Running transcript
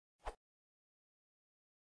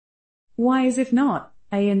Why is if not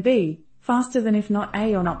A and B faster than if not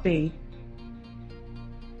A or not B?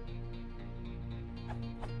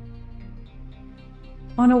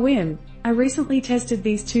 On a whim, I recently tested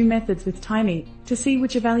these two methods with Timey to see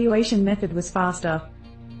which evaluation method was faster.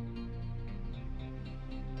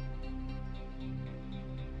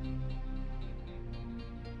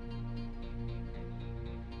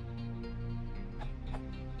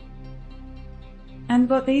 And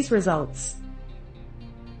got these results.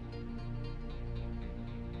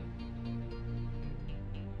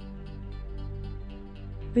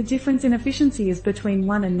 The difference in efficiency is between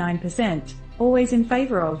 1 and 9%, always in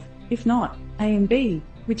favor of, if not, A and B,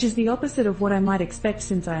 which is the opposite of what I might expect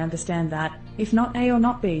since I understand that, if not A or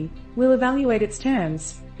not B, will evaluate its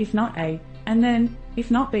terms, if not A, and then, if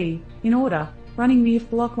not B, in order, running the if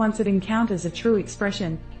block once it encounters a true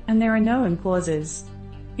expression, and there are no and clauses.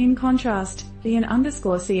 In contrast, the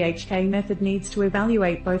 _CHK method needs to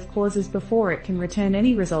evaluate both clauses before it can return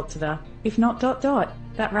any result to the, if not ...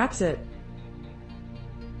 that wraps it.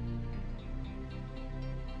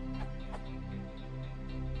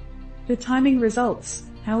 The timing results,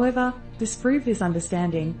 however, disprove this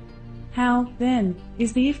understanding. How, then,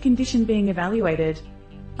 is the if condition being evaluated?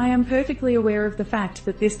 I am perfectly aware of the fact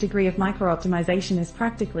that this degree of micro-optimization is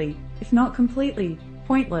practically, if not completely,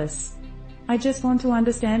 pointless. I just want to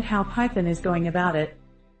understand how Python is going about it.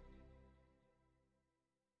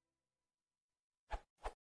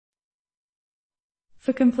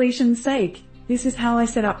 For completion's sake, this is how I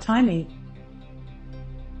set up Timey.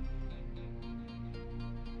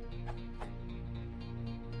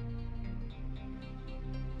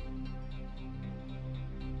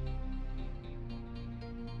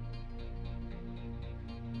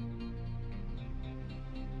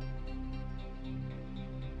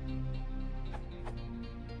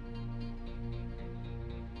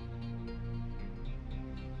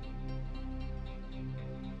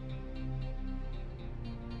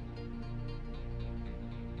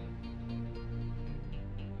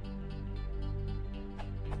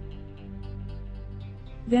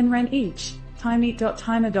 Then ran each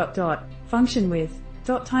timeeat.timer ... function with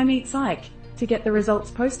 .timeeatpsych to get the results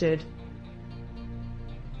posted.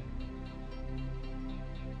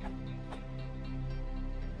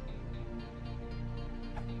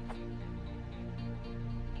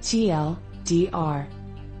 TLDR.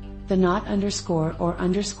 The not_or_CHK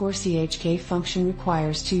function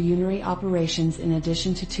requires two unary operations in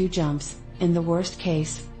addition to two jumps, in the worst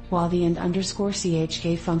case, while the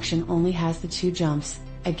and_CHK function only has the two jumps,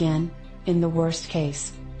 again, in the worst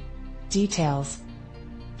case. Details.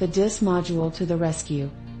 The DIS module to the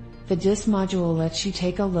rescue. The DIS module lets you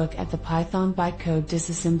take a look at the Python bytecode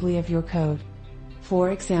disassembly of your code.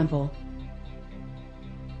 For example,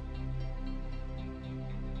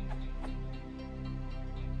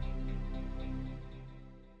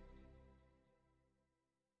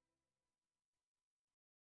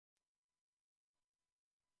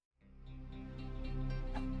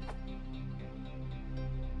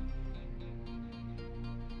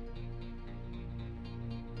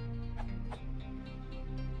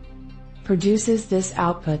 produces this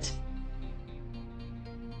output.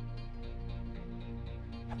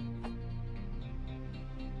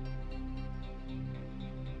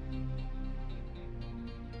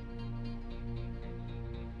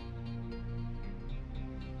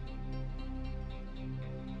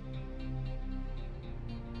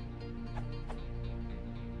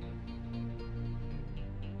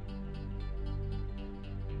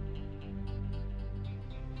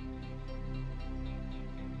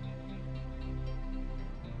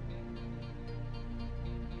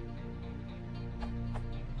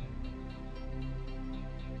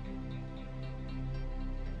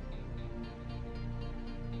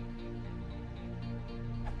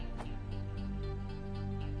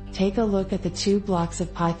 Take a look at the two blocks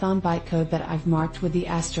of Python bytecode that I've marked with the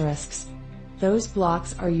asterisks. Those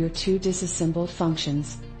blocks are your two disassembled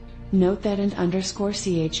functions. Note that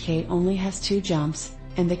and_CHK only has two jumps,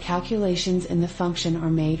 and the calculations in the function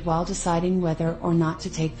are made while deciding whether or not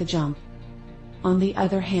to take the jump. On the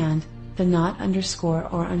other hand, the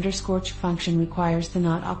not_or_ch function requires the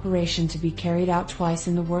not operation to be carried out twice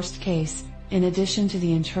in the worst case, in addition to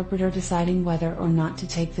the interpreter deciding whether or not to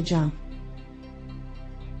take the jump.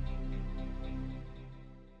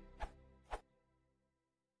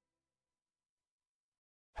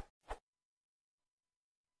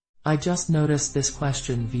 I just noticed this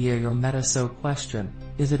question via your Metaso question.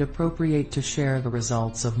 Is it appropriate to share the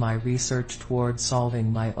results of my research toward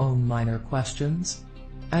solving my own minor questions?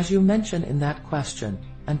 As you mention in that question,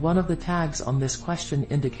 and one of the tags on this question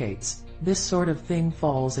indicates, This sort of thing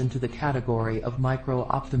falls into the category of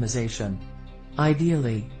micro-optimization.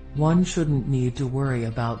 Ideally, one shouldn't need to worry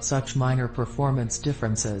about such minor performance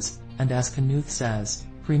differences, and as Knuth says,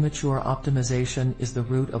 premature optimization is the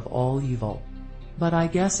root of all evil. But I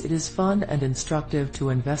guess it is fun and instructive to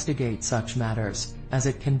investigate such matters, as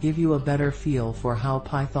it can give you a better feel for how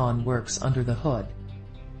Python works under the hood.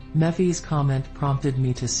 Mephi's comment prompted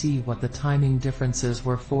me to see what the timing differences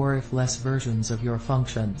were for if less versions of your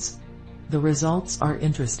functions. The results are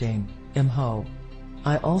interesting, Imho.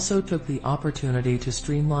 I also took the opportunity to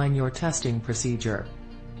streamline your testing procedure.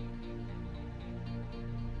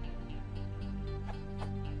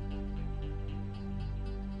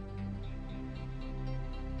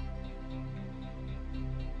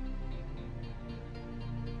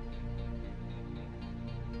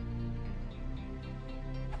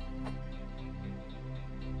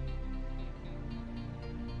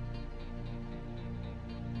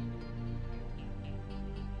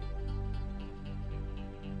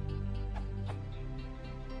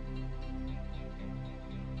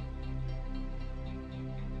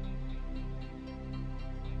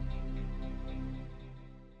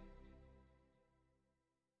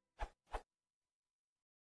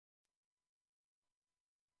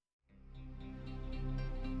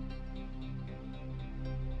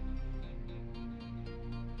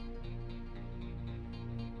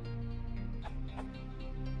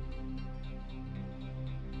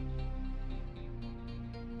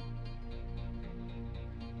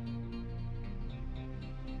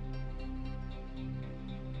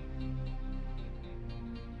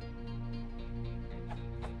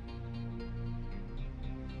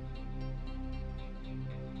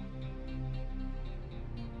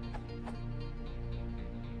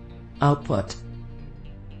 Output.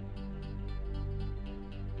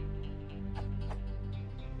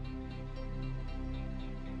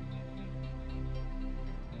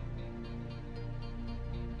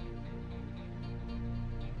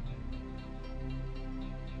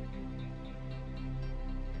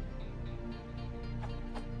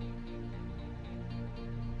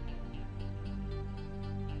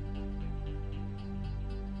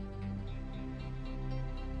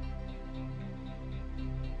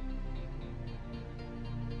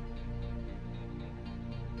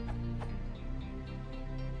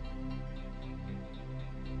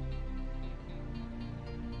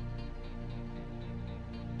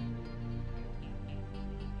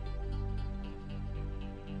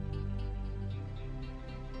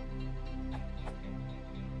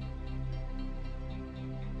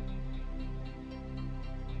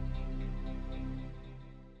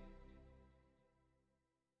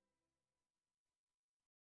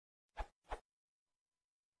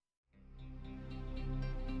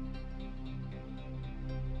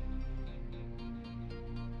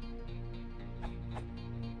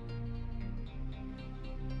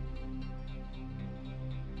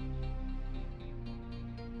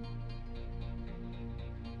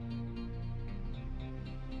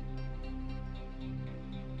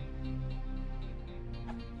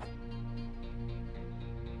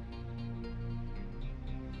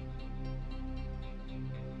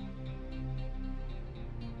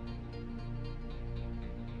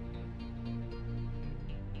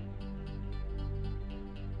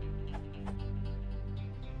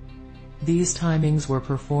 These timings were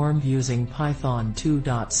performed using Python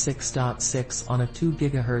 2.6.6 on a 2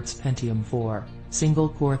 GHz Pentium 4,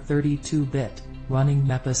 single-core 32-bit, running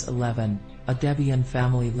Mepis 11, a Debian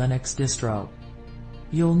family Linux distro.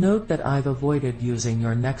 You'll note that I've avoided using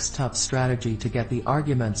your nextTup strategy to get the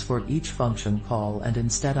arguments for each function call, and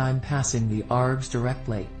instead I'm passing the args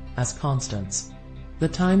directly, as constants. The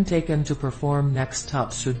time taken to perform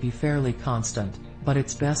nextTups should be fairly constant, but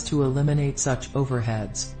it's best to eliminate such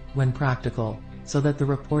overheads, when practical, so that the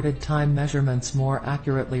reported time measurements more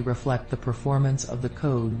accurately reflect the performance of the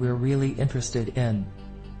code we're really interested in.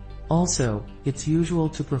 Also, it's usual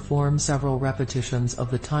to perform several repetitions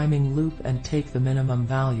of the timing loop and take the minimum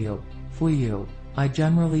value. For you, I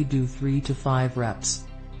generally do 3 to 5 reps.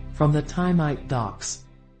 From the Timite docs.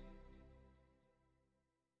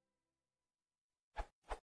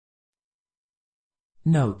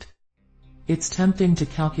 Note: it's tempting to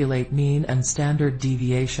calculate mean and standard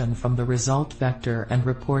deviation from the result vector and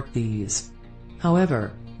report these.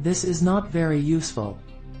 However, this is not very useful.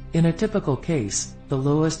 In a typical case, the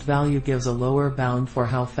lowest value gives a lower bound for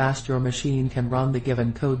how fast your machine can run the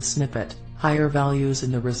given code snippet. Higher values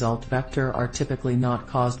in the result vector are typically not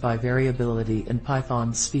caused by variability in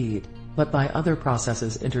Python's speed, but by other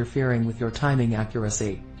processes interfering with your timing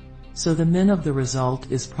accuracy. So the min of the result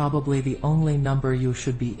is probably the only number you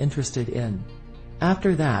should be interested in.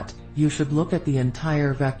 After that, You should look at the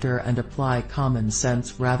entire vector and apply common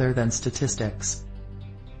sense rather than statistics.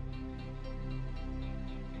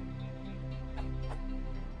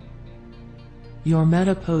 Your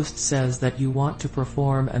meta post says that you want to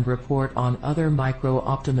perform and report on other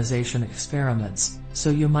micro-optimization experiments, so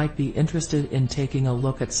you might be interested in taking a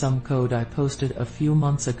look at some code I posted a few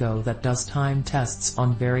months ago that does time tests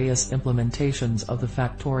on various implementations of the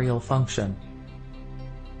factorial function.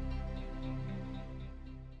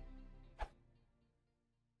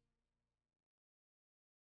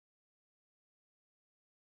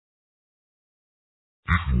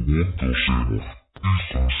 If you want to save, please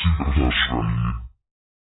consider that